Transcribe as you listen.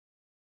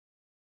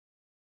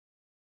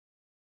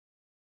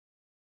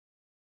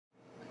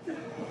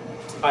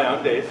Hi,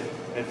 I'm Dave,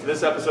 and for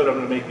this episode I'm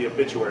going to make the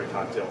Obituary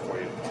cocktail for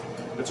you.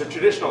 It's a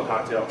traditional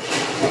cocktail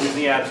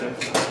using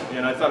absinthe,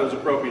 and I thought it was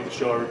appropriate to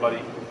show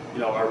everybody,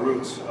 our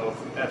roots of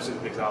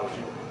absinthe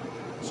mixology.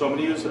 So I'm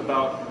going to use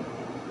about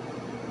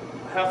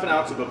half an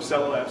ounce of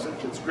Obsello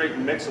Absinthe. It's great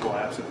mixable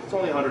absinthe. It's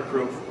only 100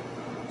 proof,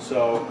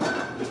 so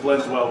it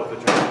blends well with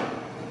the drink.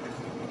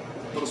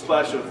 A little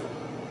splash of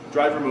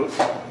dry vermouth,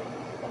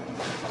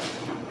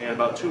 and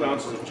about 2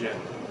 ounces of gin.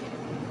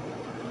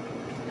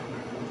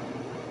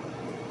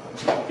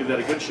 Give that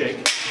a good shake.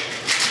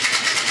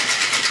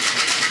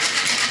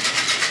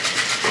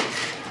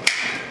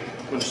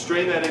 I'm going to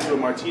strain that into a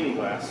martini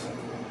glass.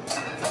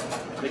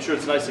 Make sure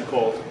it's nice and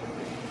cold.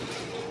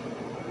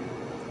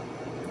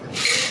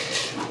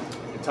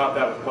 And top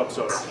that with club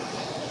soda.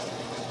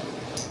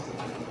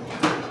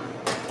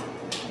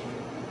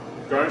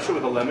 Garnish it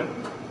with a lemon.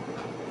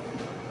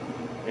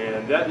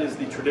 And that is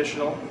the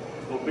traditional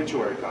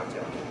obituary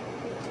cocktail.